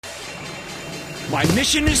My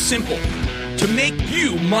mission is simple, to make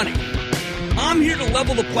you money. I'm here to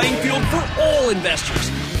level the playing field for all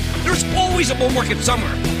investors. There's always a bull market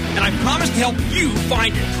somewhere, and I promise to help you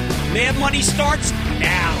find it. Mad Money starts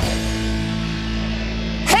now.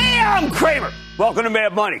 Hey, I'm Cramer. Welcome to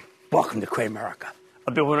Mad Money. Welcome to Cramerica.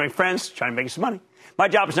 I've been with my friends trying to make some money. My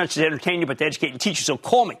job is not just to entertain you, but to educate and teach you, so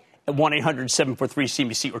call me at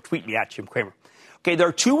 1-800-743-CNBC or tweet me at Jim Cramer. Okay, there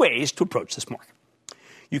are two ways to approach this market.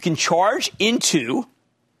 You can charge into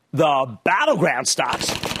the battleground stocks,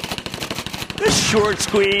 the short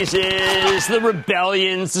squeezes, the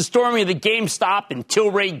rebellions, the storming of the GameStop and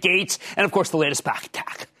Tilray Gates, and, of course, the latest SPAC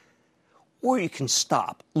attack. Or you can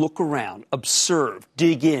stop, look around, observe,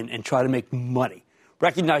 dig in, and try to make money,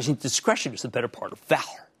 recognizing discretion is the better part of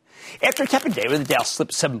valor. After a tepid day where the Dow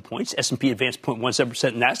slipped 7 points, S&P advanced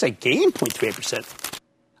 0.17%, and NASDAQ gained 0.38%,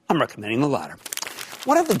 I'm recommending the latter.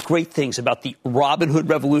 One of the great things about the Robinhood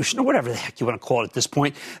revolution, or whatever the heck you want to call it at this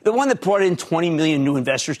point, the one that brought in 20 million new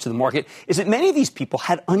investors to the market, is that many of these people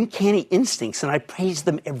had uncanny instincts, and I praise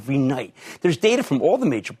them every night. There's data from all the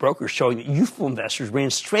major brokers showing that youthful investors ran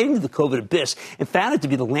straight into the COVID abyss and found it to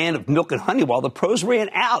be the land of milk and honey, while the pros ran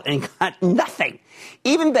out and got nothing.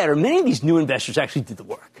 Even better, many of these new investors actually did the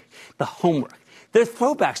work, the homework. They're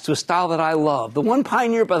throwbacks to a style that I love, the one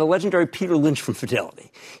pioneered by the legendary Peter Lynch from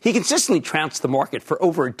Fidelity. He consistently trounced the market for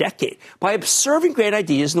over a decade by observing great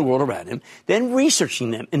ideas in the world around him, then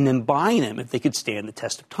researching them, and then buying them if they could stand the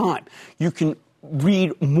test of time. You can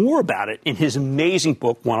read more about it in his amazing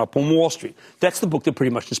book, One Up on Wall Street. That's the book that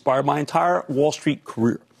pretty much inspired my entire Wall Street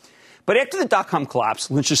career. But after the dot-com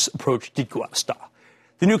collapse, Lynch's approach did go out of style.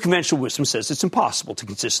 The new conventional wisdom says it's impossible to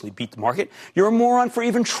consistently beat the market. You're a moron for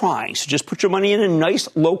even trying, so just put your money in a nice,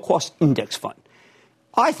 low-cost index fund.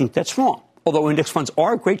 I think that's wrong. Although index funds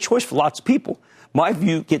are a great choice for lots of people, my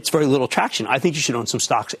view gets very little traction. I think you should own some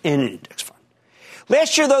stocks and an index fund.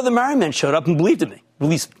 Last year, though, the merry men showed up and believed in me. At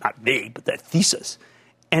least not me, but that thesis.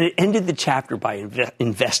 And it ended the chapter by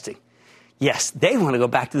investing. Yes, they want to go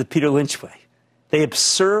back to the Peter Lynch way. They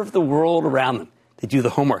observe the world around them. They do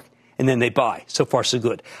the homework. And then they buy. So far, so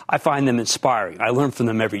good. I find them inspiring. I learn from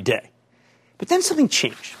them every day. But then something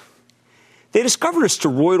changed. They discovered a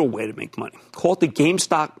steroidal way to make money, called the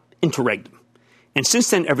GameStop interregnum. And since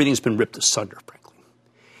then, everything's been ripped asunder, frankly.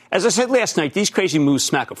 As I said last night, these crazy moves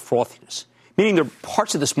smack of frothiness, meaning there are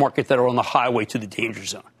parts of this market that are on the highway to the danger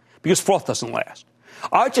zone, because froth doesn't last.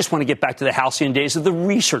 I just want to get back to the halcyon days of the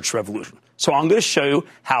research revolution. So I'm going to show you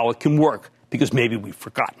how it can work, because maybe we've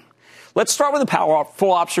forgotten. Let's start with a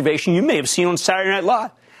powerful observation you may have seen on Saturday Night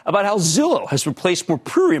Live about how Zillow has replaced more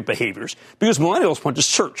prurient behaviors because millennials want to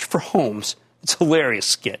search for homes. It's a hilarious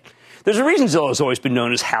skit. There's a reason Zillow has always been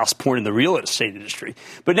known as house porn in the real estate industry.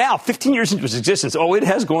 But now, 15 years into its existence, it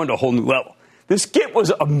has gone to a whole new level. This skit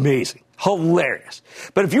was amazing, hilarious.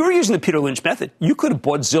 But if you were using the Peter Lynch method, you could have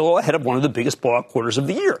bought Zillow ahead of one of the biggest blowout quarters of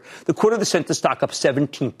the year, the quarter that sent the stock up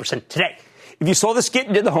 17% today. If you saw the skit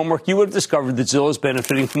and did the homework, you would have discovered that Zillow is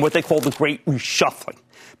benefiting from what they call the great reshuffling,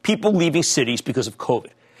 people leaving cities because of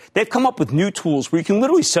COVID. They've come up with new tools where you can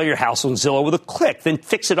literally sell your house on Zillow with a click, then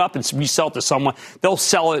fix it up and resell it to someone. They'll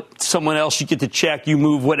sell it to someone else. You get the check, you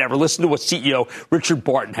move, whatever. Listen to what CEO Richard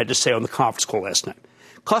Barton had to say on the conference call last night.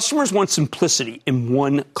 Customers want simplicity in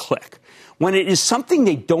one click. When it is something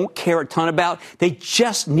they don't care a ton about, they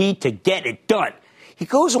just need to get it done. He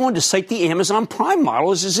goes on to cite the Amazon Prime model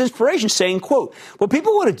as his inspiration, saying, quote, what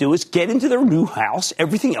people want to do is get into their new house.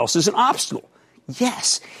 Everything else is an obstacle.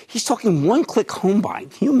 Yes, he's talking one-click home buying.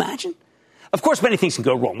 Can you imagine? Of course, many things can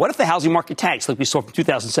go wrong. What if the housing market tanks like we saw from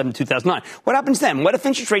 2007 to 2009? What happens then? What if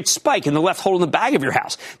interest rates spike and they're left holding the bag of your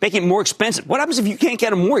house, making it more expensive? What happens if you can't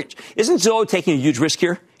get a mortgage? Isn't Zillow taking a huge risk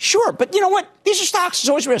here? Sure, but you know what? These are stocks. There's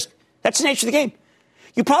always risk. That's the nature of the game.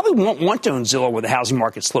 You probably won't want to own Zillow where the housing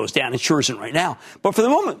market slows down. It sure isn't right now. But for the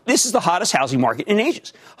moment, this is the hottest housing market in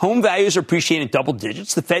ages. Home values are appreciating double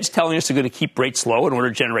digits. The Fed's telling us they're going to keep rates low in order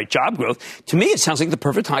to generate job growth. To me, it sounds like the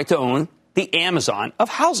perfect time to own the Amazon of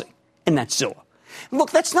housing. And that's Zillow.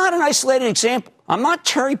 Look, that's not an isolated example. I'm not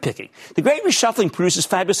cherry picking. The great reshuffling produces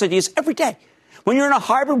fabulous ideas every day. When you're in a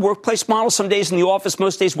hybrid workplace model, some days in the office,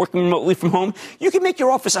 most days working remotely from home, you can make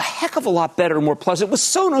your office a heck of a lot better and more pleasant with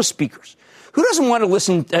Sonos speakers. Who doesn't want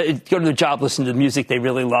to go to their job, listen to music they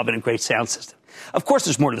really love and a great sound system? Of course,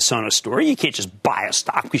 there's more to the Sonos story. You can't just buy a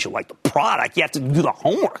stock because you like the product. You have to do the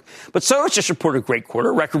homework. But Sonos just reported a great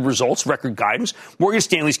quarter, record results, record guidance. Morgan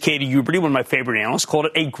Stanley's Katie Huberty, one of my favorite analysts, called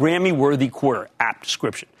it a Grammy-worthy quarter. Apt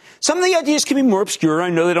description. Some of the ideas can be more obscure. I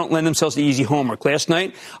know they don't lend themselves to easy homework. Last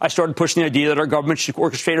night, I started pushing the idea that our government should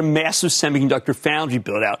orchestrate a massive semiconductor foundry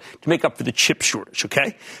build-out to make up for the chip shortage,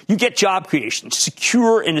 okay? You get job creation,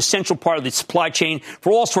 secure and essential part of the supply chain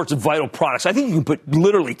for all sorts of vital products. I think you can put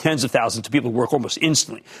literally tens of thousands of people to work almost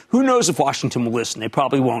instantly. Who knows if Washington will listen? They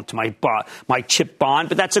probably won't to my chip bond,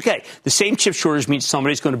 but that's okay. The same chip shortage means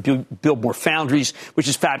somebody's going to build more foundries, which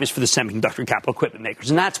is fabulous for the semiconductor capital equipment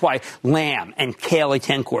makers. And that's why Lam and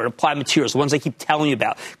KLA-Tencor, Applied Materials, the ones I keep telling you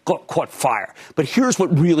about, caught fire. But here's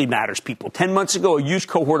what really matters, people. 10 months ago, a huge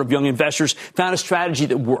cohort of young investors found a strategy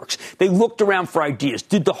that works. They looked around for ideas,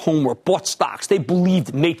 did the homework, bought stocks. They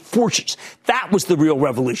believed, made fortunes. That was the real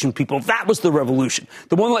revolution, people. That was the revolution.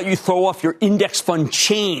 The one that let you throw off your index fund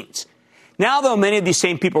chains. Now, though, many of these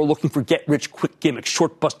same people are looking for get-rich-quick gimmicks,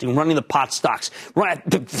 short-busting, running the pot stocks, running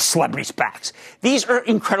the celebrities' backs. These are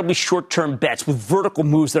incredibly short-term bets with vertical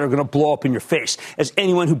moves that are going to blow up in your face, as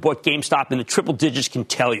anyone who bought GameStop in the triple digits can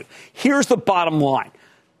tell you. Here's the bottom line.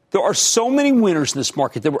 There are so many winners in this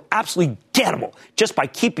market that were absolutely gettable just by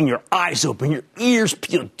keeping your eyes open, your ears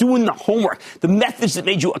peeled, doing the homework, the methods that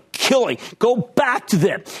made you a killing. Go back to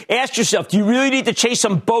them. Ask yourself, do you really need to chase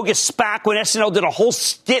some bogus SPAC when SNL did a whole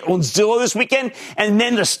skit on Zillow this weekend and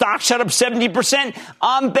then the stock shot up 70%?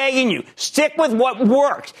 I'm begging you, stick with what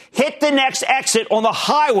worked. Hit the next exit on the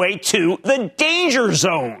highway to the danger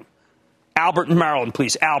zone. Albert in Maryland,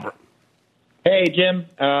 please. Albert. Hey, Jim.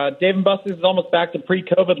 Dave & Buster's is almost back to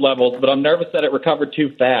pre-COVID levels, but I'm nervous that it recovered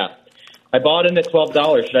too fast. I bought in at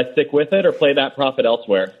 $12. Should I stick with it or play that profit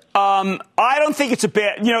elsewhere? I don't think it's a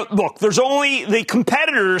bad, look, there's only the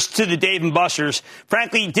competitors to the Dave & Buster's,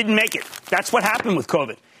 frankly, didn't make it. That's what happened with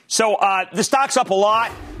COVID. So the stock's up a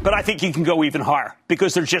lot, but I think you can go even higher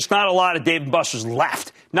because there's just not a lot of Dave & Buster's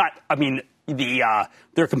left. Their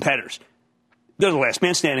competitors. They're the last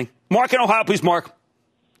man standing. Mark in Ohio, please, Mark.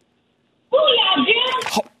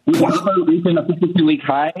 We have a recent 52-week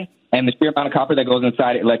high, and the sheer amount of copper that goes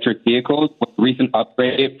inside electric vehicles was a recent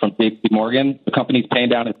upgrade from J.P. Morgan. The company's paying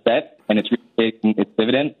down its debt, and it's taking its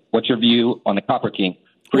dividend. What's your view on the Copper King?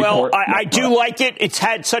 Well, I do like it. It's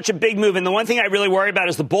had such a big move. And the one thing I really worry about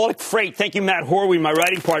is the Baltic Freight. Thank you, Matt Horwey, my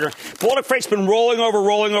writing partner. Baltic Freight's been rolling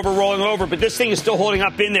over, but this thing is still holding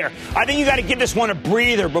up in there. I think you got to give this one a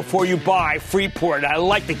breather before you buy Freeport. I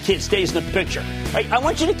like the kid stays in the picture. Right? I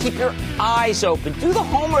want you to keep your eyes open. Do the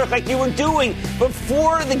homework like you were doing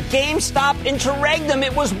before the GameStop interregnum.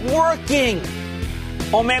 It was working.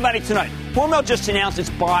 On Mad Money tonight, Hormel just announced it's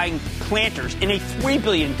buying Planters in a $3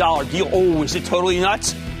 billion deal. Oh, is it totally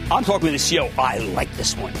nuts? I'm talking to the CEO. I like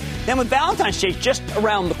this one. Then with Valentine's Day just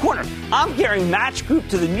around the corner, I'm carrying Match Group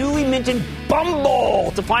to the newly minted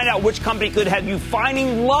Bumble to find out which company could have you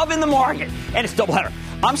finding love in the market. And it's doubleheader.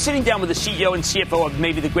 I'm sitting down with the CEO and CFO of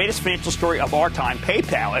maybe the greatest financial story of our time,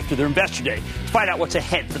 PayPal, after their investor day, to find out what's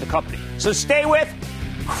ahead for the company. So stay with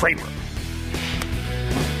Cramer.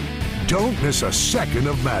 Don't miss a second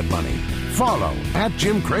of Mad Money. Follow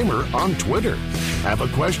 @Jim Cramer on Twitter. Have a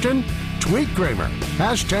question? Tweet Cramer.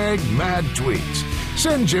 #MadTweets.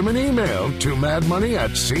 Send Jim an email to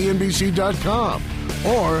madmoney@cnbc.com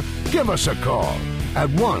or give us a call at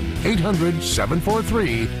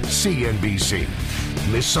 1-800-743-CNBC.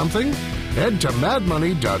 Miss something? Head to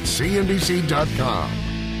madmoney.cnbc.com.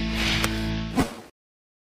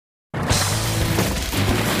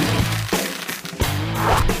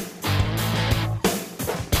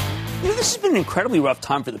 This has been an incredibly rough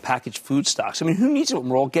time for the packaged food stocks. I mean, who needs it when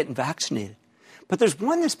we're all getting vaccinated? But there's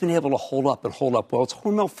one that's been able to hold up well. It's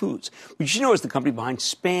Hormel Foods, which you know is the company behind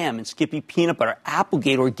Spam and Skippy Peanut Butter,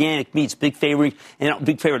 Applegate Organic Meats, big favorite in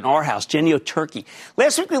our house, Jennie-O Turkey.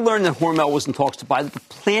 Last week we learned that Hormel was in talks to buy the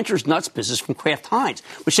Planters Nuts business from Kraft Heinz,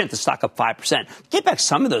 which sent the stock up 5%. Get back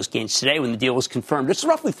some of those gains today when the deal was confirmed. It's a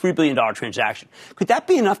roughly $3 billion transaction. Could that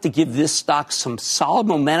be enough to give this stock some solid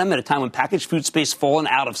momentum at a time when packaged food space has fallen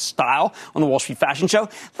out of style on the Wall Street Fashion Show?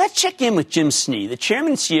 Let's check in with Jim Snee, the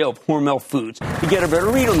chairman and CEO of Hormel Foods, to get a better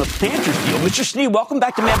read on the Planters deal. Mr. Snee, welcome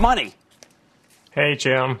back to Mad Money. Hey,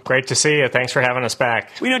 Jim. Great to see you. Thanks for having us back.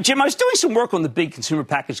 Well, Jim, I was doing some work on the big consumer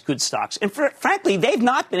packaged goods stocks, and frankly, they've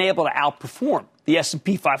not been able to outperform the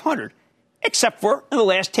S&P 500, except for in the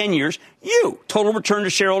last 10 years, total return to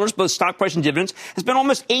shareholders, both stock price and dividends, has been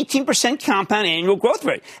almost 18% compound annual growth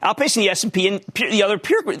rate, outpacing the S&P and the other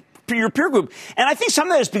peer group. And I think some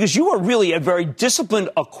of that is because you are really a very disciplined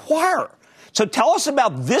acquirer. So tell us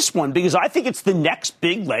about this one, because I think it's the next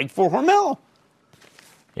big leg for Hormel.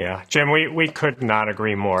 Yeah, Jim, we could not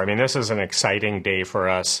agree more. I mean, this is an exciting day for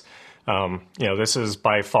us. This is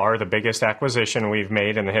by far the biggest acquisition we've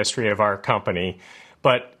made in the history of our company.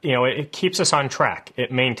 But, it keeps us on track.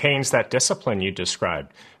 It maintains that discipline you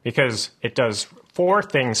described because it does 4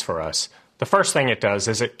 things for us. The first thing it does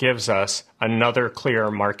is it gives us another clear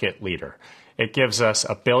market leader. It gives us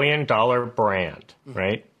a $1 billion brand,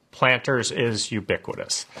 right? Planters is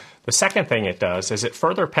ubiquitous. The second thing it does is it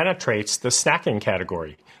further penetrates the snacking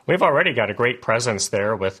category. We've already got a great presence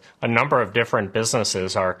there with a number of different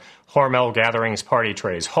businesses, our Hormel Gatherings party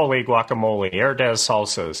trays, Holy Guacamole, Herdez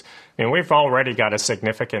salsas. I mean, we've already got a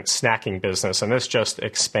significant snacking business, and this just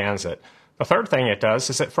expands it. The third thing it does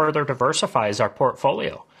is it further diversifies our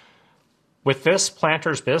portfolio. With this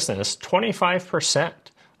Planters business, 25%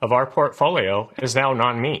 of our portfolio is now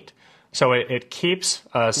non-meat. So it keeps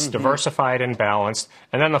us diversified and balanced.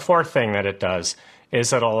 And then the fourth thing that it does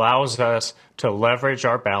is it allows us to leverage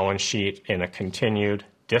our balance sheet in a continued,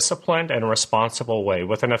 disciplined, and responsible way.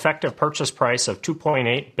 With an effective purchase price of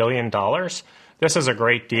 $2.8 billion, this is a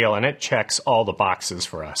great deal, and it checks all the boxes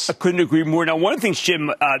for us. I couldn't agree more. Now, one of the things,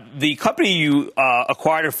 Jim, the company you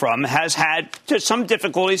acquired it from has had some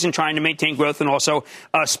difficulties in trying to maintain growth and also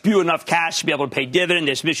spew enough cash to be able to pay dividend.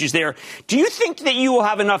 There's some issues there. Do you think that you will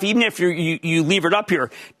have enough, even if you leave it up here,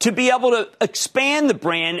 to be able to expand the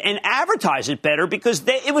brand and advertise it better? Because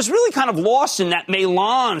it was really kind of lost in that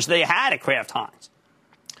melange they had at Kraft Heinz.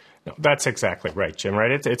 No, that's exactly right, Jim,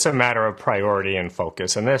 right? It's a matter of priority and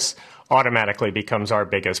focus, and this automatically becomes our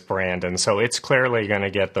biggest brand, and so it's clearly going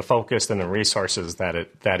to get the focus and the resources that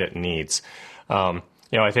it needs. I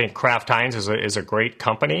think Kraft Heinz is a great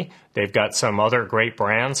company. They've got some other great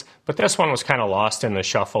brands, but this one was kind of lost in the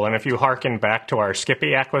shuffle. And if you hearken back to our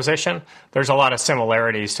Skippy acquisition, there's a lot of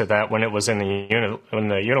similarities to that when it was in the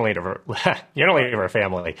Unilever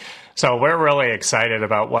family. So we're really excited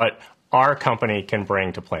about what our company can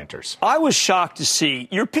bring to Planters. I was shocked to see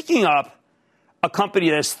you're picking up a company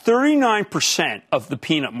that's 39% of the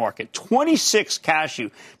peanut market, 26 cashew,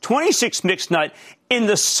 26 mixed nut in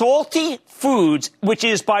the salty foods, which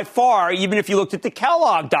is by far, even if you looked at the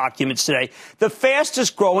Kellogg documents today, the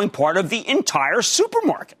fastest growing part of the entire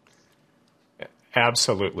supermarket.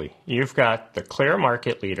 Absolutely. You've got the clear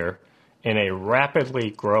market leader in a rapidly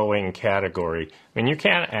growing category. I mean, you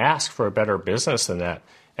can't ask for a better business than that.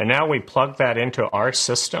 And now we plug that into our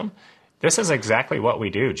system. This is exactly what we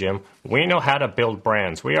do, Jim. We know how to build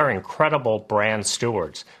brands. We are incredible brand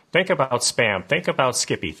stewards. Think about Spam. Think about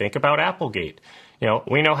Skippy. Think about Applegate.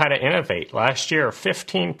 We know how to innovate. Last year,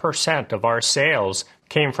 15% of our sales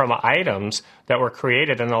came from items that were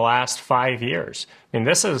created in the last 5 years. I mean,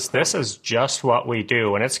 this is just what we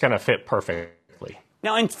do, and it's going to fit perfectly.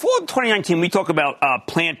 Now, in fall 2019, we talk about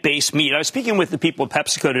plant-based meat. I was speaking with the people at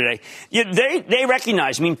PepsiCo today. They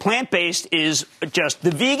recognize, plant-based is just the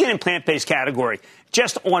vegan and plant-based category,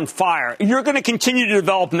 just on fire. You're going to continue to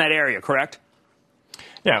develop in that area, correct?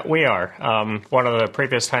 Yeah, we are. One of the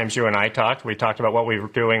previous times you and I talked, we talked about what we were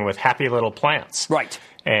doing with Happy Little Plants. Right.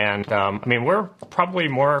 And, we're probably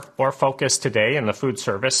more focused today in the food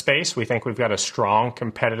service space. We think we've got a strong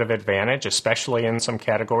competitive advantage, especially in some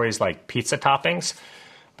categories like pizza toppings.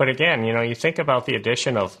 But again, you think about the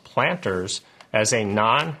addition of Planters as a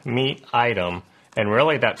non-meat item, and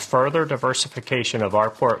really that further diversification of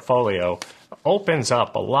our portfolio opens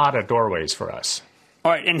up a lot of doorways for us.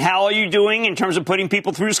 All right, and how are you doing in terms of putting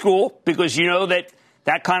people through school? Because you know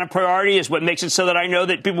that kind of priority is what makes it so that I know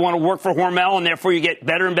that people want to work for Hormel, and therefore you get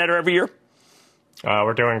better and better every year?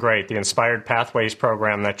 We're doing great. The Inspired Pathways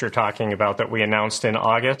program that you're talking about that we announced in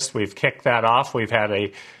August, we've kicked that off. We've had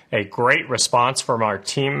a great response from our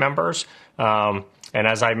team members. And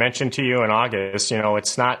as I mentioned to you in August,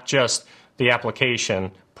 it's not just the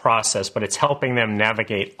application process, but it's helping them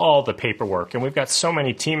navigate all the paperwork. And we've got so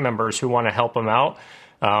many team members who want to help them out.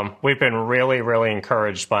 We've been really, really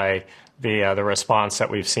encouraged by the response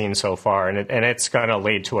that we've seen so far, and it's going to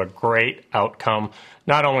lead to a great outcome,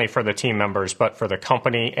 not only for the team members, but for the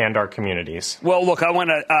company and our communities. Well, look, I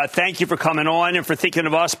want to thank you for coming on and for thinking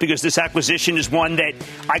of us, because this acquisition is one that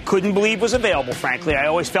I couldn't believe was available, frankly. I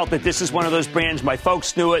always felt that this is one of those brands. My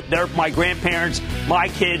folks knew it. They're my grandparents, my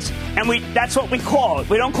kids, and that's what we call it.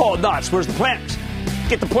 We don't call it nuts. Where's the Planters?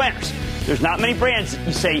 Get the Planters. There's not many brands that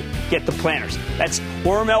you say, get the Planters. That's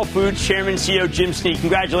Hormel Foods Chairman and CEO Jim Snee.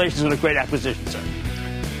 Congratulations on a great acquisition, sir.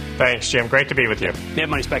 Thanks, Jim. Great to be with you. Mad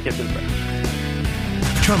Money's back after the break.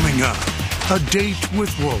 Coming up, a date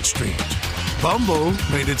with Wall Street. Bumble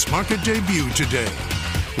made its market debut today.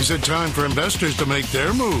 Is it time for investors to make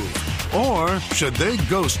their move? Or should they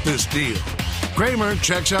ghost this deal? Cramer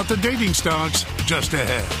checks out the dating stocks just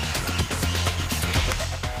ahead.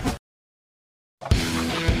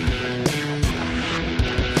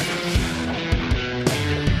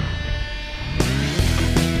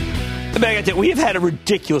 We have had a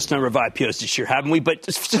ridiculous number of IPOs this year, haven't we? But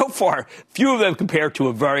so far, few of them compared to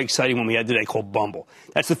a very exciting one we had today called Bumble.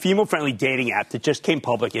 That's the female-friendly dating app that just came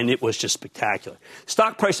public, and it was just spectacular.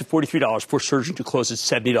 Stock price of $43 before surging to close at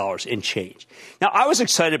 $70 and change. Now, I was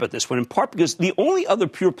excited about this one in part because the only other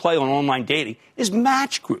pure play on online dating is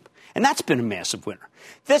Match Group, and that's been a massive winner.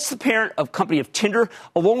 That's the parent of company of Tinder,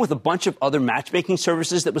 along with a bunch of other matchmaking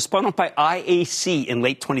services that was spun off by IAC in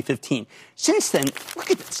late 2015. Since then,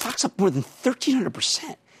 look at that. Stock's up more than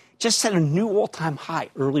 1,300%. Just set a new all-time high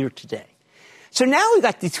earlier today. So now we've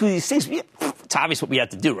got the two of these things. It's obvious what we have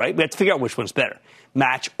to do, right? We have to figure out which one's better,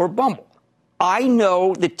 Match or Bumble. I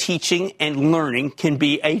know that teaching and learning can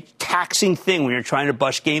be a taxing thing when you're trying to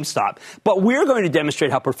bust GameStop, but we're going to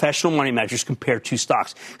demonstrate how professional money managers compare two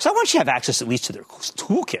stocks. So I want you to have access at least to their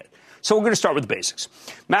toolkit. So we're going to start with the basics.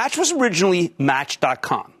 Match was originally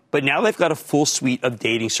Match.com, but now they've got a full suite of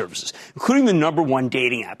dating services, including the number one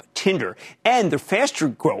dating app, Tinder, and their faster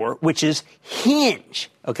grower, which is Hinge.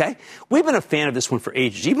 Okay? We've been a fan of this one for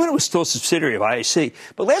ages, even when it was still a subsidiary of IAC.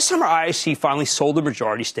 But last summer, IAC finally sold a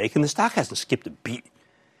majority stake, and the stock hasn't skipped a beat.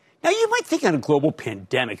 Now, you might think on a global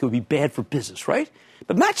pandemic it would be bad for business, right?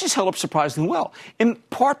 But Match has held up surprisingly well, in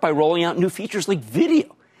part by rolling out new features like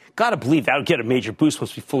video. Got to believe that would get a major boost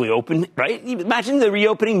once we fully open, right? Imagine the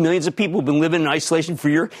reopening. Millions of people who've been living in isolation for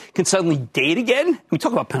a year can suddenly date again. We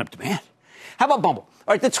talk about pent-up demand. How about Bumble?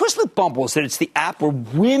 All right, the twist with Bumble is that it's the app where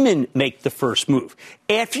women make the first move.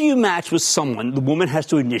 After you match with someone, the woman has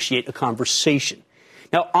to initiate a conversation.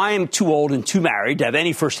 Now, I am too old and too married to have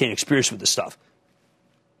any first-hand experience with this stuff.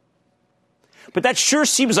 But that sure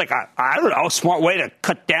seems like, I don't know, a smart way to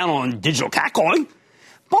cut down on digital catcalling.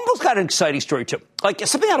 Bumble's got an exciting story, too. Like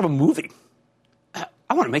something out of a movie.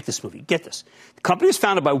 I want to make this movie. Get this. The company was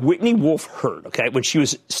founded by Whitney Wolfe Herd, okay, when she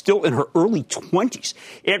was still in her early 20s,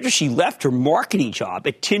 after she left her marketing job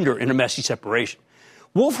at Tinder in a messy separation.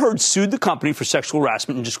 Wolfe Herd sued the company for sexual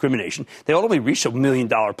harassment and discrimination. They ultimately reached $1 million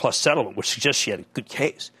plus settlement, which suggests she had a good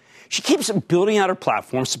case. She keeps building out her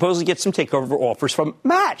platform, supposedly gets some takeover offers from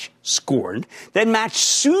Match, scorned. Then Match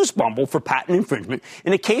sues Bumble for patent infringement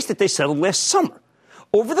in a case that they settled last summer.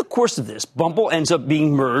 Over the course of this, Bumble ends up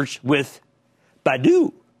being merged with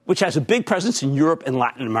Badoo, which has a big presence in Europe and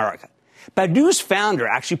Latin America. Badoo's founder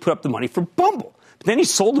actually put up the money for Bumble, but then he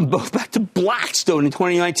sold them both back to Blackstone in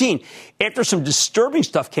 2019 after some disturbing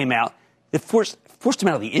stuff came out that forced him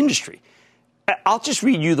out of the industry. I'll just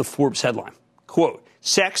read you the Forbes headline. Quote,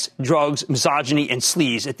 sex, drugs, misogyny, and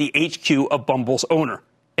sleaze at the HQ of Bumble's owner.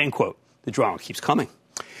 End quote. The drama keeps coming.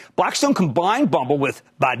 Blackstone combined Bumble with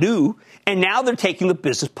Badoo, and now they're taking the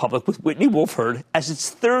business public with Whitney Wolfe Herd as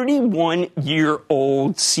its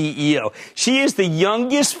 31-year-old CEO. She is the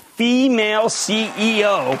youngest female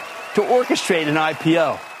CEO to orchestrate an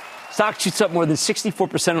IPO. Stock shoots up more than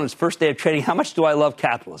 64% on its first day of trading. How much do I love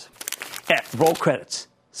capitalism? Roll credits.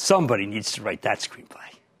 Somebody needs to write that screenplay.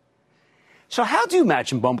 So how do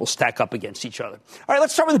Match and Bumble stack up against each other? All right,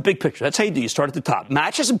 let's start with the big picture. That's how you do. You start at the top.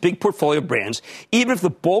 Match has a big portfolio of brands, even if the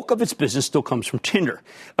bulk of its business still comes from Tinder.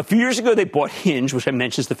 A few years ago, they bought Hinge, which I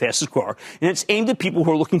mentioned is the fastest grower, and it's aimed at people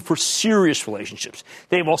who are looking for serious relationships.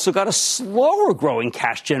 They've also got a slower-growing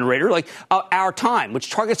cash generator like Our Time, which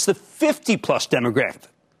targets the 50-plus demographic.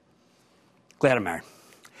 Glad I'm married.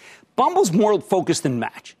 Bumble's more focused than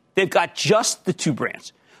Match. They've got just the two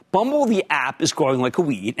brands. Bumble, the app, is growing like a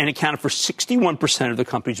weed and accounted for 61% of the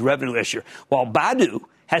company's revenue last year, while Badoo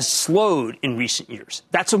has slowed in recent years.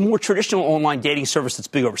 That's a more traditional online dating service that's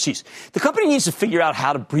big overseas. The company needs to figure out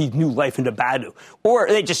how to breathe new life into Badoo, or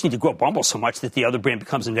they just need to grow Bumble so much that the other brand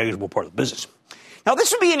becomes a negligible part of the business. Now,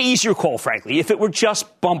 this would be an easier call, frankly, if it were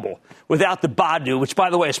just Bumble without the Badoo, which, by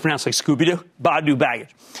the way, is pronounced like Scooby-Doo, Badoo baggage.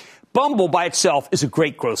 Bumble by itself is a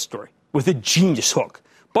great growth story with a genius hook.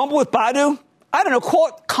 Bumble with Badoo? I don't know, call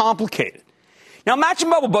it complicated. Now, Match and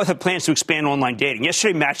Bumble both have plans to expand online dating.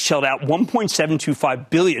 Yesterday, Match shelled out $1.725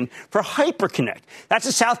 billion for HyperConnect. That's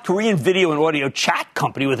a South Korean video and audio chat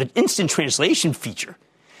company with an instant translation feature.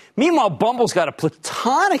 Meanwhile, Bumble's got a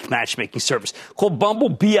platonic matchmaking service called Bumble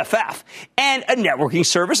BFF and a networking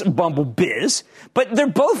service, Bumble Biz. But they're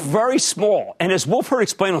both very small. And as Wolfe Herd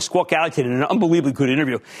explained on Squawk Alley in an unbelievably good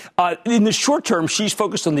interview, in the short term, she's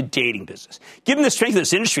focused on the dating business. Given the strength of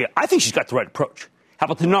this industry, I think she's got the right approach. How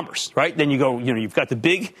about the numbers, right? Then you go, you've got the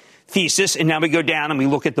big thesis, and now we go down and we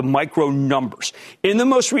look at the micro numbers. In the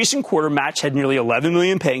most recent quarter, Match had nearly 11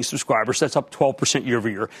 million paying subscribers. That's up 12% year over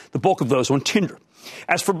year. The bulk of those on Tinder.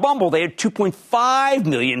 As for Bumble, they had 2.5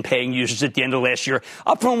 million paying users at the end of last year,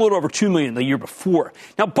 up from a little over 2 million the year before.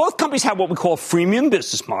 Now, both companies have what we call a freemium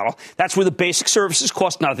business model. That's where the basic services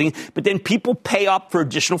cost nothing, but then people pay up for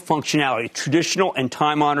additional functionality, traditional and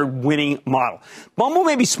time-honored winning model. Bumble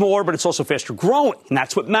may be smaller, but it's also faster growing, and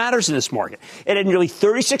that's what matters in this market. It had nearly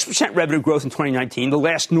 36% revenue growth in 2019, the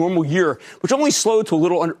last normal year, which only slowed to a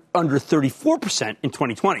little under 34% in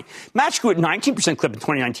 2020. Match grew at 19% clip in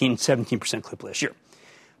 2019, 17% clip last year.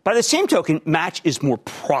 By the same token, Match is more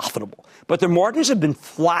profitable, but their margins have been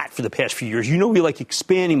flat for the past few years. You know we like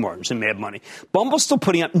expanding margins in Mad Money. Bumble's still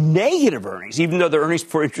putting up negative earnings, even though their earnings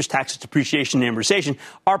before interest, taxes, depreciation, and amortization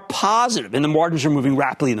are positive, and the margins are moving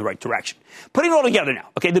rapidly in the right direction. Putting it all together now,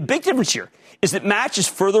 okay, the big difference here is that Match is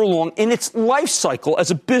further along in its life cycle as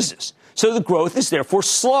a business, so the growth is therefore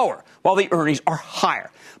slower, while the earnings are higher.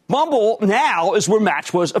 Bumble now is where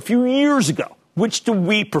Match was a few years ago. Which do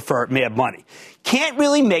we prefer at Mad Money? Can't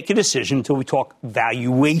really make a decision until we talk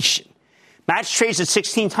valuation. Match trades at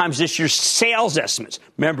 16 times this year's sales estimates.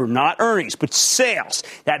 Remember, not earnings, but sales.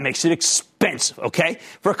 That makes it expensive, okay?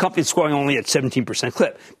 For a company that's growing only at 17%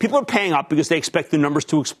 clip. People are paying up because they expect the numbers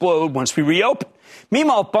to explode once we reopen.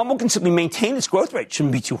 Meanwhile, if Bumble can simply maintain its growth rate,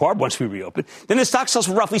 shouldn't be too hard once we reopen, then the stock sells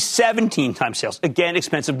for roughly 17 times sales. Again,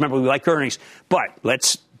 expensive. Remember, we like earnings. But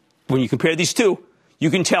when you compare these two, you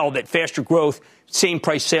can tell that faster growth, same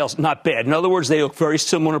price sales, not bad. In other words, they look very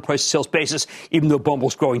similar on a price to sales basis, even though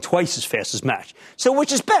Bumble's growing twice as fast as Match. So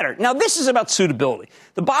which is better? Now, this is about suitability.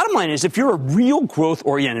 The bottom line is if you're a real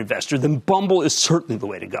growth-oriented investor, then Bumble is certainly the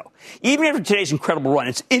way to go. Even after today's incredible run,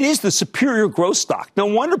 it is the superior growth stock. No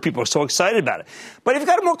wonder people are so excited about it. But if you've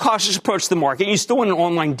got a more cautious approach to the market and you still want an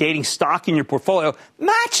online dating stock in your portfolio,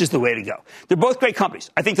 Match is the way to go. They're both great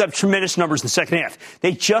companies. I think they have tremendous numbers in the second half.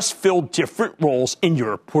 They just fill different roles in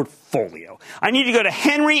your portfolio. I need to go to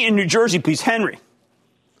Henry in New Jersey, please. Henry.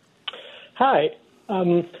 Hi.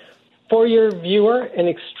 For your viewer, an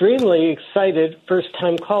extremely excited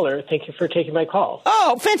first-time caller. Thank you for taking my call.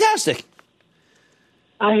 Oh, fantastic.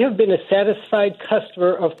 I have been a satisfied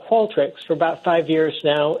customer of Qualtrics for about 5 years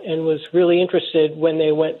now and was really interested when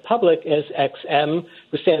they went public as XM,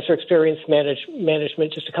 which stands for Experience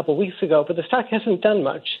Management, just a couple of weeks ago, but the stock hasn't done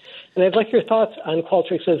much. And I'd like your thoughts on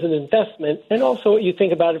Qualtrics as an investment and also what you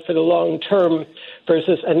think about it for the long term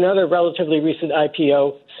versus another relatively recent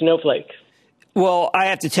IPO, Snowflake. Well, I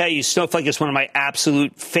have to tell you, Snowflake is one of my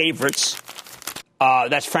absolute favorites.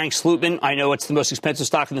 That's Frank Slootman. I know it's the most expensive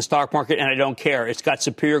stock in the stock market, and I don't care. It's got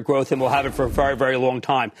superior growth, and we'll have it for a very, very long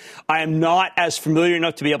time. I am not as familiar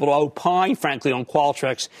enough to be able to opine, frankly, on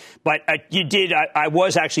Qualtrics, but I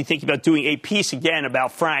was actually thinking about doing a piece again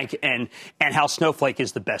about Frank and how Snowflake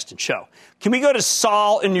is the best in show. Can we go to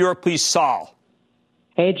Saul in New York, please, Saul?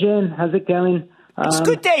 Hey, Jim. How's it going? It's a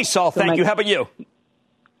good day, Saul. Thank you. How about you?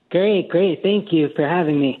 Great. Thank you for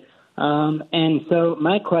having me. And so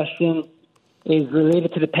my question is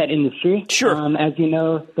related to the pet industry. Sure. As you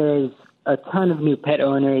know, there's a ton of new pet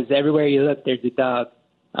owners. Everywhere you look, there's a dog.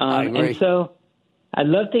 I agree. And so I'd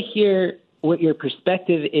love to hear what your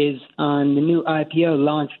perspective is on the new IPO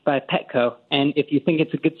launched by Petco and if you think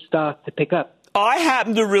it's a good stock to pick up. I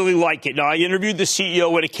happen to really like it. Now, I interviewed the CEO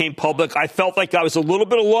when it came public. I felt like I was a little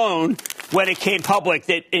bit alone when it came public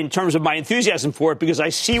that in terms of my enthusiasm for it because I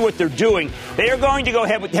see what they're doing. They are going to go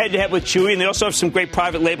head-to-head with Chewy, and they also have some great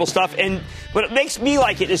private label stuff. And what makes me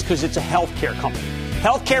like it is because it's a healthcare company.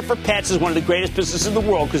 Healthcare for pets is one of the greatest businesses in the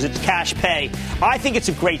world because it's cash pay. I think it's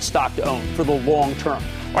a great stock to own for the long term.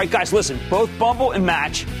 All right, guys, listen, both Bumble and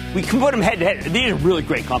Match, we can put them head-to-head. These are really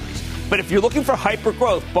great companies. But if you're looking for hyper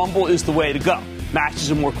growth, Bumble is the way to go. Match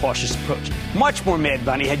is a more cautious approach. Much more Mad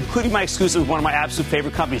Money, including my exclusive with one of my absolute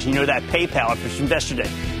favorite companies. You know that, PayPal, after Investor Day.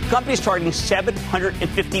 The company is targeting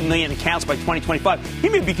 750 million accounts by 2025. He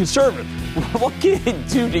may be conservative. What can it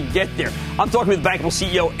do to get there? I'm talking with the bankable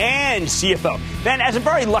CEO and CFO. Then, as a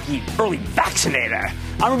very lucky early vaccinator,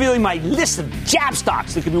 I'm revealing my list of jab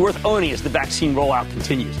stocks that could be worth owning as the vaccine rollout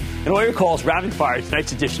continues. And all your calls rapid fire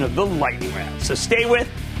tonight's edition of the Lightning Round. So stay with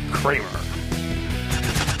Cramer.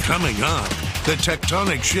 Coming up, the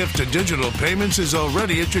tectonic shift to digital payments is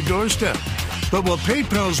already at your doorstep. But will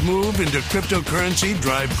PayPal's move into cryptocurrency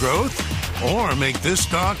drive growth or make this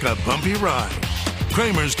stock a bumpy ride?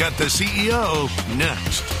 Cramer's got the CEO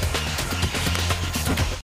next.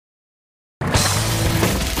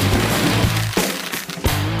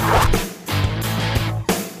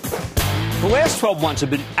 The last 12 months have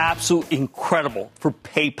been absolutely incredible for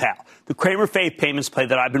PayPal, the Kramer Faith payments play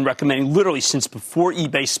that I've been recommending literally since before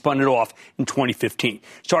eBay spun it off in 2015.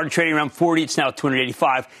 Started trading around 40. It's now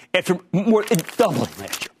 285 after more than doubling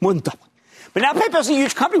last year, more than doubling. But now PayPal's a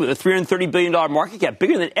huge company with a $330 billion market cap,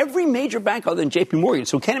 bigger than every major bank other than JP Morgan.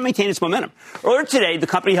 So can it maintain its momentum? Earlier today, the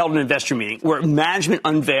company held an investor meeting where management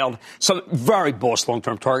unveiled some very bullish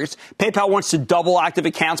long-term targets. PayPal wants to double active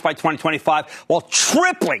accounts by 2025 while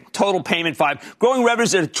tripling total payment volume, growing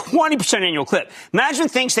revenues at a 20% annual clip.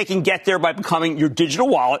 Management thinks they can get there by becoming your digital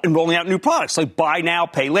wallet and rolling out new products like buy now,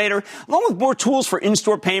 pay later, along with more tools for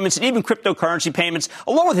in-store payments and even cryptocurrency payments,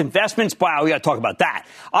 along with investments. Wow, we got to talk about that.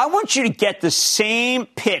 I want you to get the same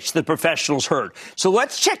pitch that professionals heard. So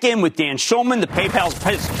let's check in with Dan Schulman, the PayPal's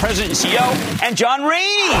president and CEO, and John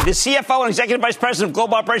Rainey, the CFO and executive vice president of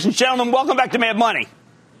global operations. Gentlemen, welcome back to Mad Money.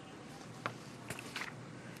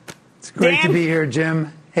 It's great to be here,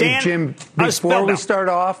 Jim. Hey, Jim, before we start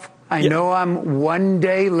off, I know I'm one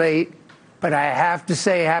day late, but I have to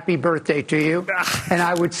say happy birthday to you. And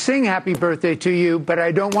I would sing happy birthday to you, but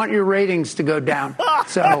I don't want your ratings to go down.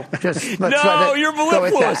 So just let's let it you're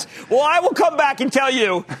mellifluous. Well, I will come back and tell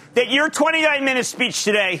you that your 29-minute speech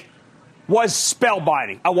today was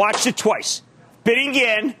spellbinding. I watched it twice. Bidding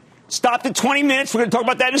in, stopped at 20 minutes. We're going to talk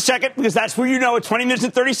about that in a second because that's where you know at 20 minutes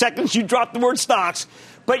and 30 seconds you dropped the word stocks.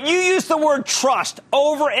 But you used the word trust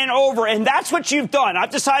over and over, and that's what you've done.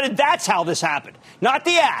 I've decided that's how this happened. Not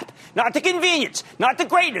the app, not the convenience, not the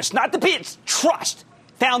greatness, not the it's trust.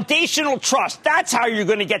 Foundational trust. That's how you're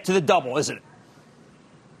going to get to the double, isn't it?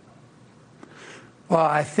 Well,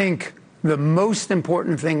 I think the most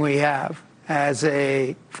important thing we have as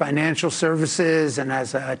a financial services and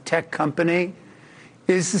as a tech company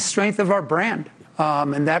is the strength of our brand.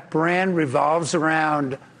 And that brand revolves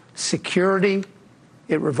around security.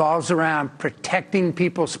 It revolves around protecting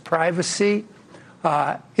people's privacy.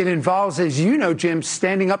 It involves, as you know, Jim,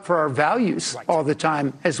 standing up for our values all the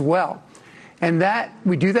time as well. And that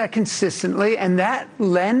we do that consistently, and that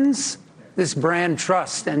lends this brand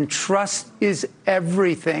trust. And trust is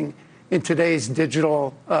everything in today's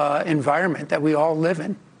digital environment that we all live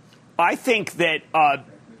in. I think that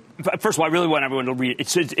first of all, I really want everyone to read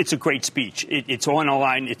it. It's a great speech. It's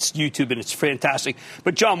online, it's YouTube, and it's fantastic.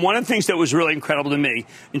 But, John, one of the things that was really incredible to me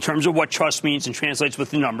in terms of what trust means and translates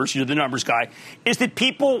with the numbers, you're the numbers guy, is that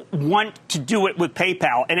people want to do it with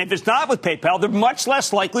PayPal. And if it's not with PayPal, they're much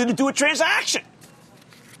less likely to do a transaction.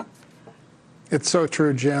 It's so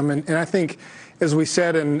true, Jim. And I think, as we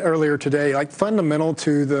said earlier today, like fundamental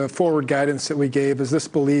to the forward guidance that we gave is this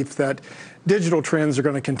belief that digital trends are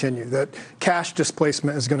going to continue, that cash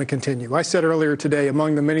displacement is going to continue. I said earlier today,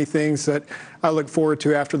 among the many things that I look forward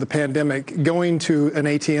to after the pandemic, going to an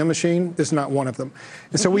ATM machine is not one of them.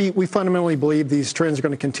 And so we fundamentally believe these trends are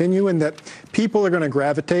going to continue and that people are going to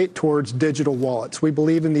gravitate towards digital wallets. We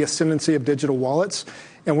believe in the ascendancy of digital wallets,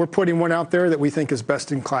 and we're putting one out there that we think is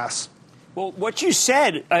best in class. Well, what you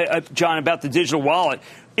said, John, about the digital wallet,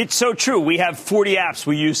 it's so true. We have 40 apps.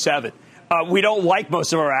 We use 7. We don't like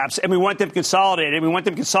most of our apps, and we want them consolidated. We want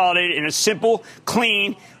them consolidated in a simple,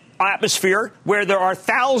 clean atmosphere where there are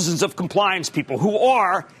thousands of compliance people who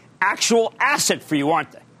are actual asset for you,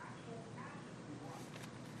 aren't they?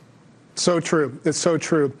 So true. It's so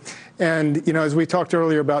true. And, you know, as we talked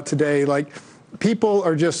earlier about today, like, people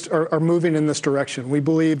are moving in this direction. We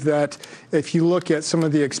believe that if you look at some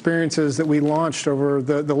of the experiences that we launched over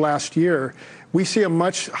the last year, we see a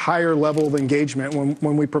much higher level of engagement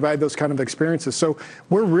when we provide those kind of experiences. So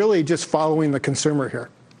we're really just following the consumer here.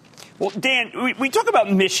 Well, Dan, we talk about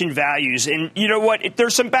mission values, and you know what?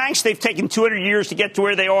 There's some banks, they've taken 200 years to get to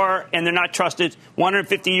where they are, and they're not trusted.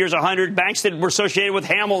 150 years, 100. Banks that were associated with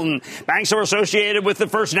Hamilton, banks that were associated with the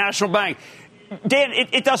First National Bank. Dan,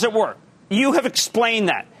 it doesn't work. You have explained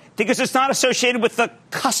that because it's not associated with the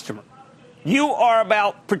customer. You are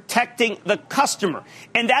about protecting the customer.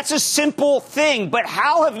 And that's a simple thing. But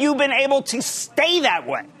how have you been able to stay that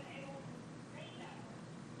way?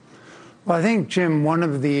 Well, I think, Jim, one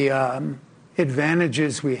of the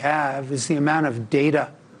advantages we have is the amount of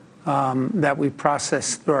data that we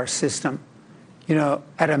process through our system. You know,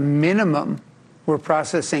 at a minimum, we're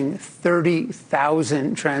processing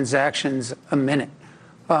 30,000 transactions a minute.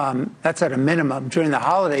 That's at a minimum. During the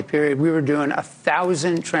holiday period, we were doing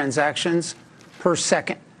 1,000 transactions per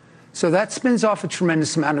second. So that spins off a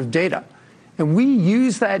tremendous amount of data. And we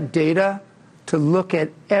use that data to look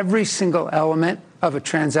at every single element of a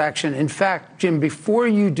transaction. In fact, Jim, before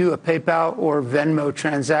you do a PayPal or Venmo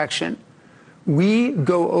transaction, we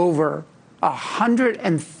go over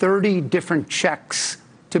 130 different checks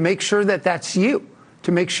to make sure that that's you.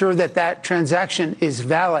 to make sure that that transaction is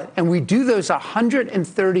valid. And we do those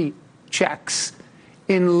 130 checks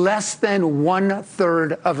in less than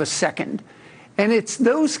 1/3 of a second. And it's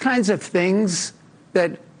those kinds of things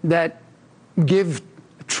that give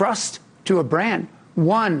trust to a brand.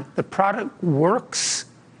 One, the product works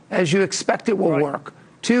as you expect it will work.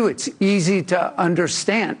 Two, it's easy to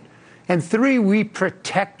understand. And three, we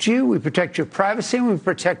protect you. We protect your privacy, and we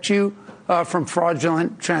protect you from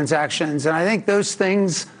fraudulent transactions. And I think those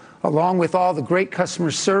things, along with all the great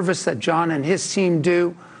customer service that John and his team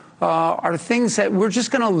do, are things that we're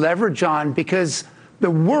just going to leverage on, because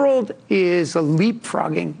the world is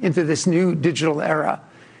leapfrogging into this new digital era.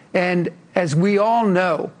 And as we all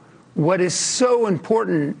know, what is so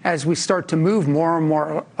important as we start to move more and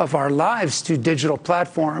more of our lives to digital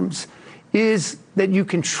platforms is that you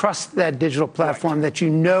can trust that digital platform, that you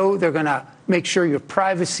know they're going to make sure your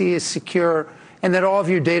privacy is secure and that all of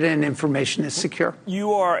your data and information is secure.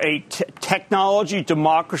 You are a technology,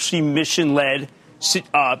 democracy, mission-led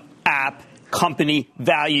app, company,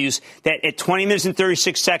 values that at 20 minutes and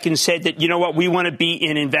 36 seconds said that, you know what, we want to be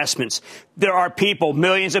in investments. There are people,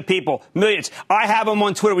 millions of people, millions. I have them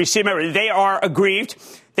on Twitter. We see them. They are aggrieved.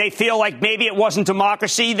 They feel like maybe it wasn't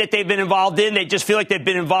democracy that they've been involved in. They just feel like they've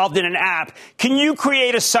been involved in an app. Can you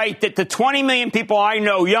create a site that the 20 million people I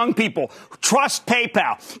know, young people, trust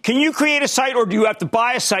PayPal? Can you create a site, or do you have to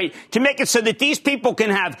buy a site to make it so that these people can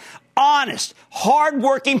have honest,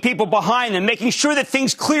 hardworking people behind them, making sure that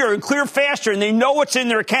things clear and clear faster and they know what's in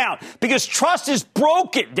their account? Because trust is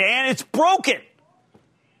broken, Dan. It's broken.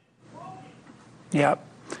 Yep.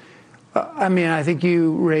 I mean, I think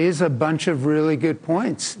you raise a bunch of really good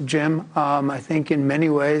points, Jim. I think in many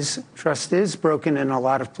ways, trust is broken in a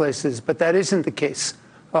lot of places, but that isn't the case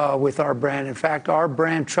with our brand. In fact, our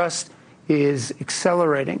brand trust is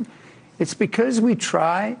accelerating. It's because we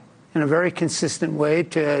try in a very consistent way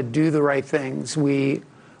to do the right things. We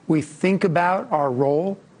think about our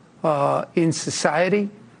role in society.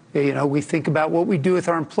 You know, we think about what we do with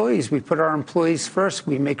our employees. We put our employees first.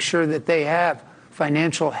 We make sure that they have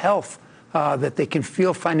financial health, that they can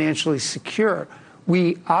feel financially secure.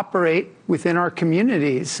 We operate within our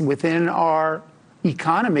communities, within our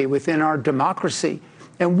economy, within our democracy.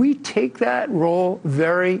 And we take that role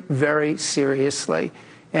very, very seriously.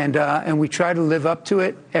 And we try to live up to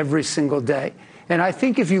it every single day. And I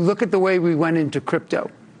think if you look at the way we went into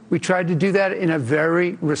crypto, we tried to do that in a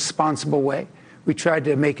very responsible way. We tried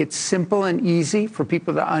to make it simple and easy for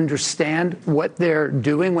people to understand what they're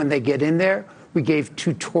doing when they get in there. We gave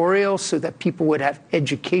tutorials so that people would have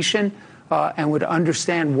education and would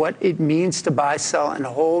understand what it means to buy, sell, and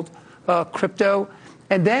hold crypto.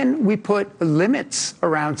 And then we put limits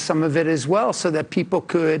around some of it as well so that people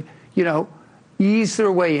could, you know, ease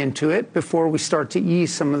their way into it before we start to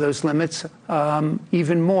ease some of those limits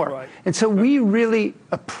even more. Right. And so we really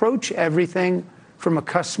approach everything from a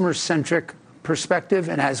customer-centric perspective.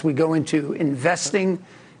 And as we go into investing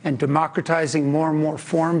and democratizing more and more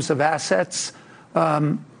forms of assets,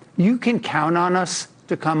 you can count on us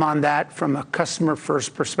to come on that from a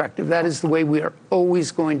customer-first perspective. That is the way we are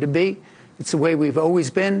always going to be. It's the way we've always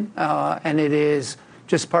been, and it is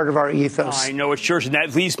just part of our ethos. I know it's yours, and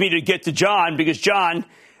that leads me to get to John, because, John,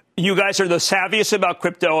 you guys are the savviest about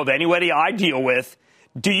crypto of anybody I deal with.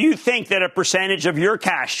 Do you think that a percentage of your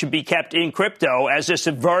cash should be kept in crypto as just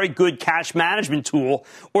a very good cash management tool,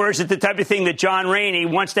 or is it the type of thing that John Rainey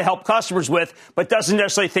wants to help customers with but doesn't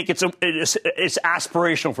necessarily think it's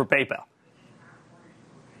aspirational for PayPal?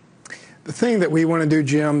 The thing that we want to do,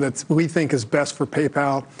 Jim, that we think is best for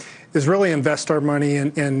PayPal is really invest our money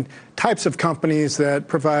in types of companies that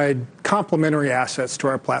provide complementary assets to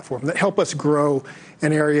our platform, that help us grow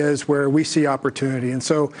in areas where we see opportunity. And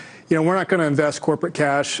so, you know, we're not going to invest corporate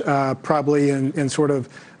cash probably in sort of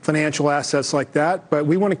financial assets like that, but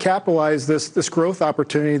we want to capitalize this growth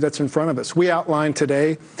opportunity that's in front of us. We outlined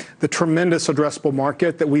today the tremendous addressable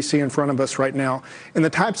market that we see in front of us right now, and the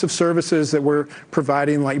types of services that we're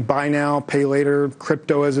providing, like buy now, pay later,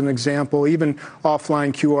 crypto as an example, even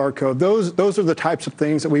offline QR code. Those are the types of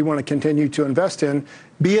things that we want to continue to invest in,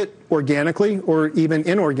 be it organically or even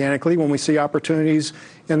inorganically when we see opportunities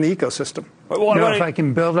in the ecosystem. If I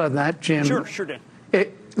can build on that, Jim. Sure,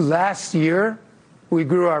 Dan. Last year, we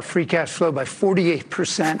grew our free cash flow by 48%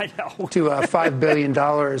 to $5 billion.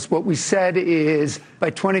 What we said is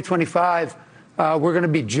by 2025, we're going to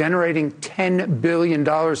be generating $10 billion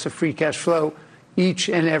of free cash flow each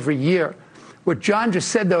and every year. What John just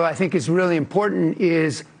said, though, I think is really important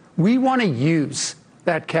is we want to use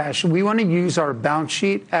that cash. We want to use our balance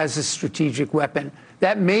sheet as a strategic weapon.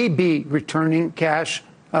 That may be returning cash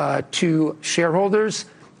to shareholders.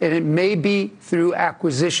 and it may be through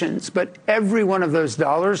acquisitions, but every one of those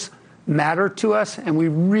dollars matter to us, and we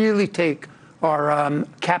really take our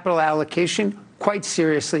capital allocation quite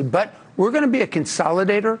seriously. But we're going to be a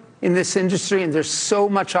consolidator in this industry, and there's so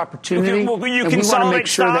much opportunity. Well, you and we want to make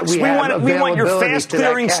sure stocks. that we want your fast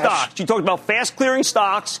clearing cash. stocks. You talked about fast clearing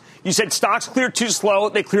stocks. You said stocks clear too slow.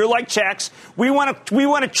 They clear like checks. We want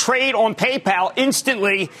to trade on PayPal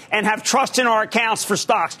instantly and have trust in our accounts for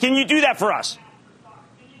stocks. Can you do that for us?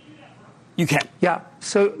 You can. Yeah.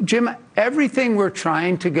 So, Jim, everything we're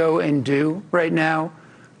trying to go and do right now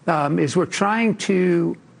is we're trying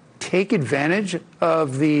to take advantage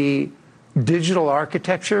of the digital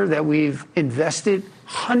architecture that we've invested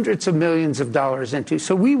hundreds of millions of dollars into.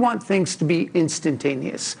 So we want things to be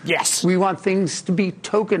instantaneous. Yes. We want things to be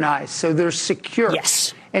tokenized so they're secure.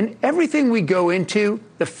 Yes. And everything we go into,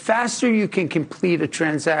 the faster you can complete a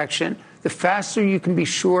transaction, the faster you can be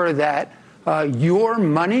sure that your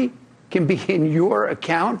money can be in your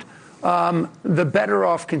account, the better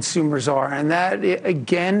off consumers are. And that,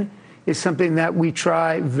 again, is something that we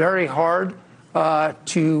try very hard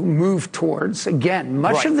to move towards. Again,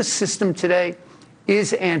 much of the system today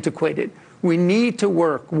is antiquated. We need to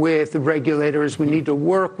work with regulators. We need to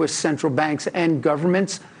work with central banks and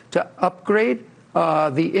governments to upgrade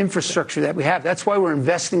the infrastructure that we have. That's why we're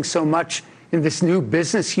investing so much in this new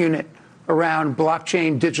business unit around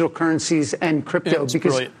blockchain, digital currencies, and crypto.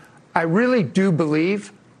 Because brilliant. I really do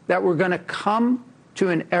believe that we're going to come to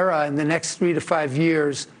an era in the next 3 to 5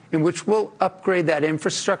 years in which we'll upgrade that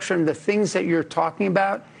infrastructure, and the things that you're talking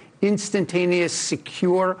about, instantaneous,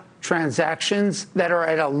 secure transactions that are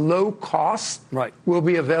at a low cost, will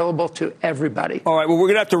be available to everybody. All right, well, we're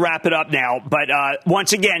going to have to wrap it up now. But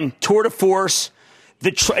once again, tour de force,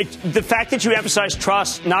 the fact that you emphasize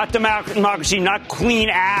trust, not democracy, not clean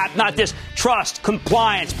app, not this, trust,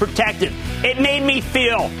 compliance, protected. It made me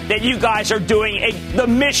feel that you guys are doing the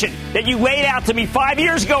mission that you laid out to me 5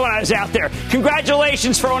 years ago when I was out there.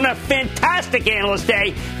 Congratulations for on a fantastic Analyst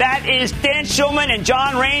Day. That is Dan Schulman and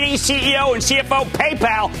John Rainey, CEO and CFO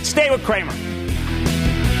PayPal. Stay with Cramer.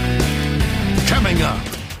 Coming up,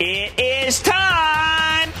 it is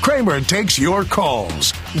time. Cramer takes your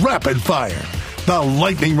calls. Rapid fire. The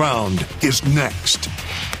lightning round is next.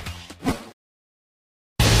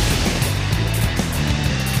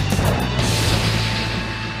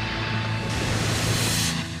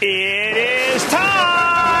 It is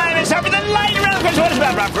time. It's time for the lightning round. What is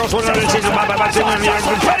about, Rob?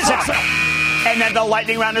 And then the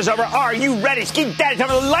lightning round is over. Are you ready? Keep that. Time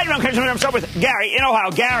for the lightning round. I'm start with Gary in Ohio.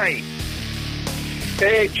 Gary.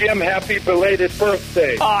 Hey, Jim. Happy belated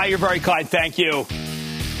birthday. You're very kind. Thank you.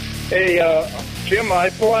 Hey, Jim, I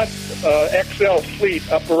bought XL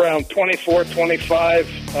Fleet up around 24,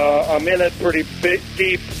 25. I'm in it pretty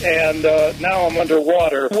deep, and now I'm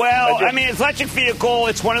underwater. Well, I mean, it's an electric vehicle.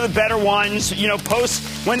 It's one of the better ones. You know,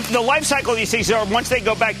 when the life cycle of these things are, once they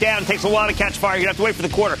go back down, it takes a while to catch fire. You have to wait for the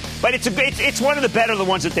quarter. But it's one of the better the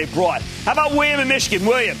ones that they brought. How about William in Michigan?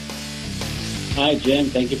 William. Hi, Jim.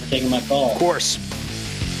 Thank you for taking my call. Of course.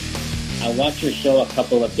 I watched your show a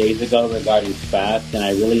couple of days ago regarding SPACs, and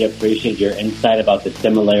I really appreciate your insight about the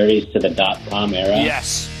similarities to the .com era.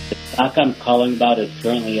 Yes. The stock I'm calling about is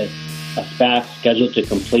currently a SPAC scheduled to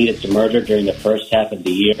complete its merger during the first half of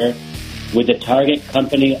the year. With the target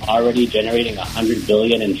company already generating $100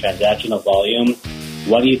 billion in transactional volume,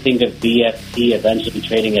 what do you think of BFT eventually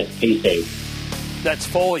trading as Paysafe? That's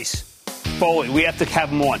Foley's. Foley. We have to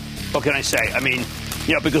have them on. What can I say? I mean,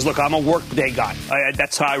 you know, because look, I'm a workday guy.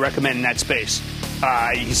 That's how I recommend in that space.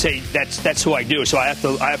 You can say that's who I do. So I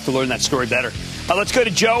have to learn that story better. Let's go to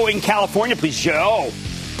Joe in California, please. Joe.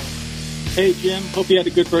 Hey, Jim. Hope you had a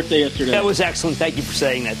good birthday yesterday. That was excellent. Thank you for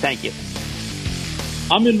saying that. Thank you.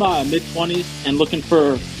 I'm in my mid-20s and looking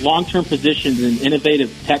for long-term positions in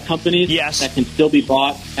innovative tech companies that can still be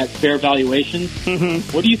bought at fair valuations. Mm-hmm.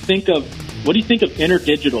 What do you think of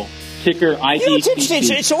InterDigital? Ticker IDCC.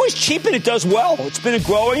 It's always cheap and it does well. It's been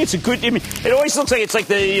growing. It's a good. I mean, it always looks like it's like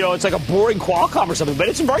it's like a boring Qualcomm or something, but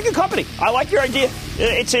it's a very good company. I like your idea.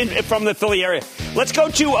 It's from the Philly area. Let's go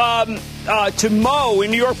to Mo in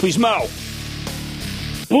New York, please, Mo.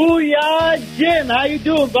 Booyah, Jim. How you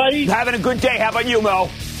doing, buddy? Having a good day. How about you, Mo?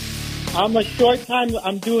 I'm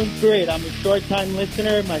doing great. I'm a short-time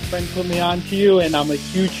listener. My friend put me on to you, and I'm a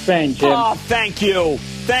huge fan, Jim. Oh, thank you.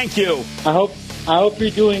 Thank you. I hope you're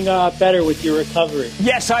doing better with your recovery.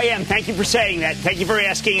 Yes, I am. Thank you for saying that. Thank you for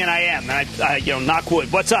asking, and I am. And knock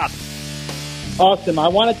wood. What's up? Awesome. I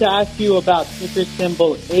wanted to ask you about ticker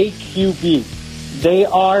symbol AQB. They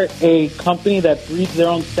are a company that breeds their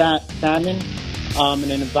own salmon, and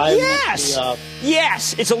an environment.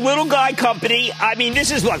 Yes, it's a little guy company. I mean,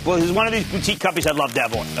 this is one of these boutique companies I'd love to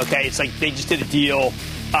have on. Okay, it's like they just did a deal.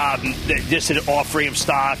 They just did an offering of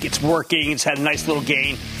stock. It's working. It's had a nice little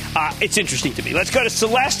gain. It's interesting to me. Let's go to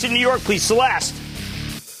Celeste in New York, please. Celeste.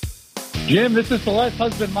 Jim, this is Celeste's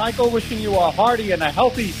husband, Michael, wishing you a hearty and a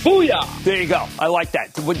healthy booyah. There you go. I like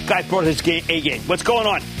that. The guy brought his A game. What's going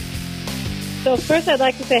on? So first, I'd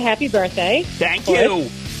like to say happy birthday. Thank you.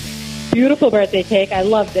 Beautiful birthday cake. I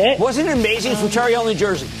loved it. Wasn't it amazing? It's from Cherry Hill, New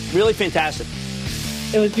Jersey. Really fantastic.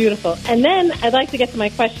 It was beautiful. And then I'd like to get to my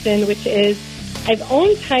question, which is, I've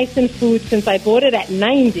owned Tyson Foods since I bought it at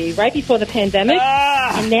 90, right before the pandemic.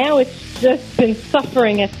 And now it's just been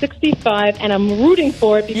suffering at 65, and I'm rooting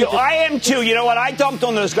for it. Because I am too. You know what? I dumped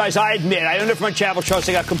on those guys, I admit. I owned it from a Chapel Trust.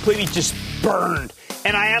 They got completely just burned.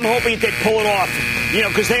 And I am hoping that they pull it off,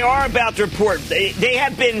 because they are about to report. They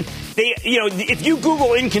have been, if you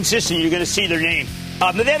Google inconsistent, you're going to see their name.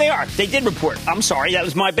 But there they are. They did report. I'm sorry. That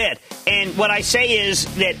was my bad. And what I say is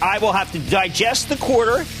that I will have to digest the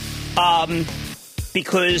quarter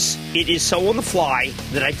because it is so on the fly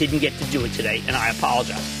that I didn't get to do it today, and I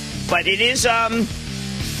apologize. But it is,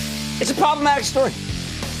 it's a problematic story.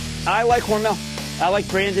 I like Hormel. I like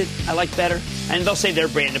branded. I like better. And they'll say they're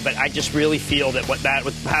branded, but I just really feel that what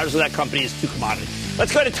the powers of that company is too commodity.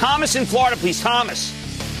 Let's go to Thomas in Florida, please. Thomas.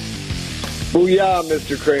 Booyah,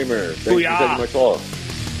 Mr. Kramer. Thanks for taking my call.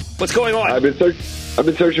 What's going on? I've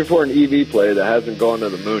been searching for an EV play that hasn't gone to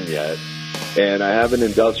the moon yet. And I have an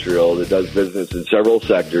industrial that does business in several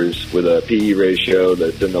sectors with a PE ratio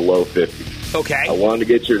that's in the low 50s. Okay. I wanted to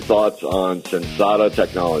get your thoughts on Sensata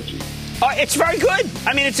Technology. It's very good.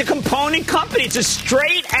 I mean, it's a component company. It's a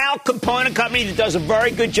straight-out component company that does a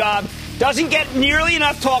very good job. Doesn't get nearly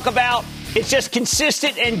enough talk about. It's just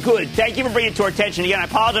consistent and good. Thank you for bringing it to our attention. Again, I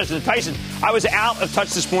apologize to Tyson. I was out of touch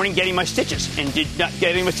this morning getting my stitches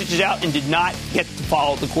out and did not get to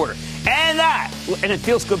follow the quarter. And it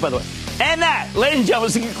feels good, by the way. And that, ladies and gentlemen,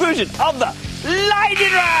 is the conclusion of the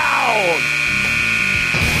Lightning Round.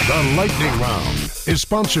 The Lightning Round is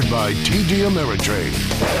sponsored by TD Ameritrade.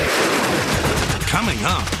 Coming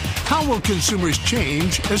up, how will consumers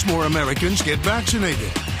change as more Americans get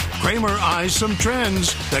vaccinated? Kramer eyes some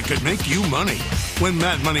trends that could make you money when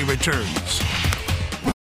Mad Money returns.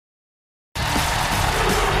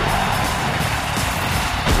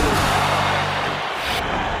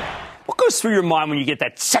 What goes through your mind when you get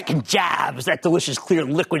that second jab as that delicious clear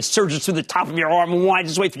liquid surges through the top of your arm and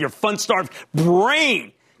winds its way through your fun-starved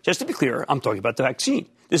brain? Just to be clear, I'm talking about the vaccine.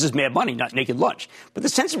 This is Mad Money, not Naked Lunch. But the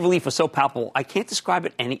sense of relief was so palpable, I can't describe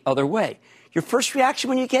it any other way. Your first reaction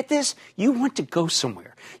when you get this, you want to go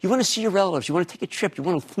somewhere. You want to see your relatives. You want to take a trip. You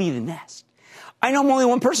want to flee the nest. I know I'm only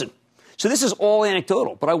one person, so this is all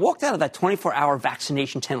anecdotal. But I walked out of that 24-hour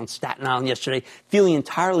vaccination tent on Staten Island yesterday feeling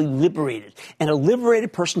entirely liberated. And a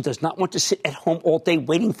liberated person does not want to sit at home all day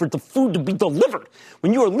waiting for the food to be delivered.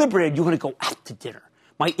 When you are liberated, you want to go out to dinner.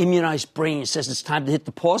 My immunized brain says it's time to hit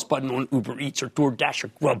the pause button on Uber Eats or DoorDash or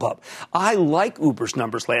Grubhub. I like Uber's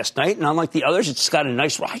numbers last night, and unlike the others, it's got a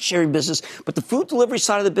nice ride-sharing business. But the food delivery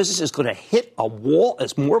side of the business is going to hit a wall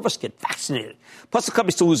as more of us get vaccinated. Plus, the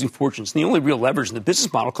company's still losing fortunes, and the only real leverage in the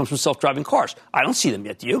business model comes from self-driving cars. I don't see them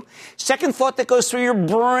yet, do you? Second thought that goes through your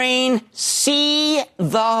brain, see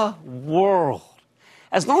the world.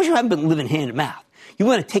 As long as you haven't been living hand to mouth, you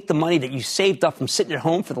want to take the money that you saved up from sitting at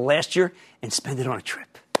home for the last year and spend it on a trip.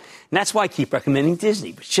 And that's why I keep recommending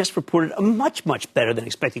Disney, which just reported a much, much better than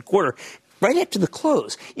expected quarter right after the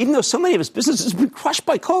close. Even though so many of its businesses have been crushed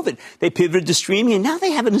by COVID, they pivoted to streaming, and now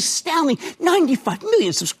they have an astounding 95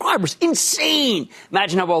 million subscribers. Insane!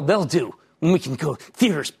 Imagine how well they'll do when we can go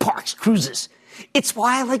theaters, parks, cruises. It's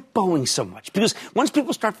why I like Boeing so much, because once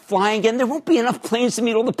people start flying again, there won't be enough planes to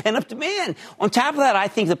meet all the pent-up demand. On top of that, I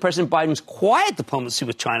think that President Biden's quiet diplomacy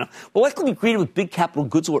with China will likely be greeted with big capital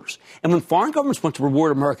goods orders. And when foreign governments want to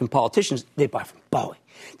reward American politicians, they buy from Boeing.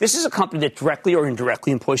 This is a company that directly or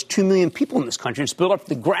indirectly employs 2 million people in this country and is built up to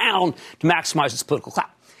the ground to maximize its political clout.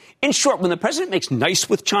 In short, when the president makes nice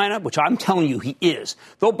with China, which I'm telling you he is,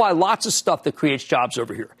 they'll buy lots of stuff that creates jobs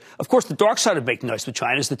over here. Of course, the dark side of making nice with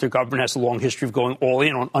China is that their government has a long history of going all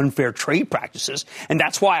in on unfair trade practices, and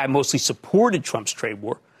that's why I mostly supported Trump's trade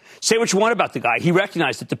war. Say what you want about the guy. He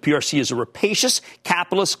recognized that the PRC is a rapacious,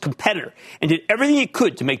 capitalist competitor and did everything he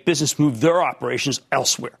could to make business move their operations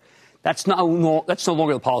elsewhere. That's no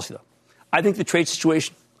longer the policy, though. I think the trade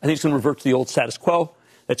situation, I think it's going to revert to the old status quo.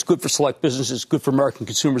 That's good for select businesses, good for American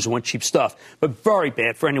consumers who want cheap stuff, but very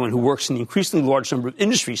bad for anyone who works in the increasingly large number of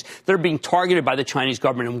industries that are being targeted by the Chinese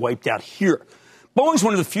government and wiped out here. Boeing's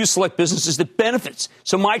one of the few select businesses that benefits.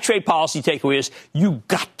 So my trade policy takeaway is you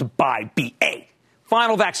got to buy BA.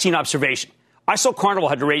 Final vaccine observation. I saw Carnival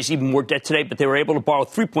had to raise even more debt today, but they were able to borrow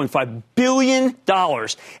 $3.5 billion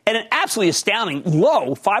at an absolutely astounding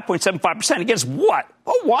low 5.75% against what?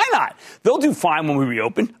 Oh, why not? They'll do fine when we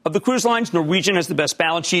reopen. Of the cruise lines, Norwegian has the best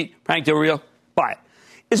balance sheet. Frank Del Rio, buy it.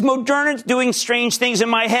 Is Moderna doing strange things in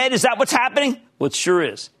my head? Is that what's happening? Well, it sure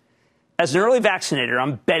is. As an early vaccinator,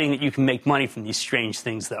 I'm betting that you can make money from these strange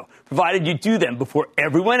things, though, provided you do them before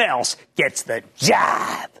everyone else gets the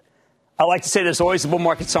jab. I like to say there's always a bull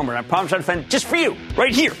market somewhere, and I promise I'll defend it just for you,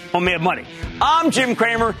 right here on Mad Money. I'm Jim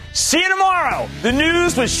Cramer. See you tomorrow. The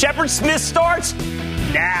news with Shepard Smith starts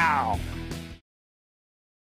now.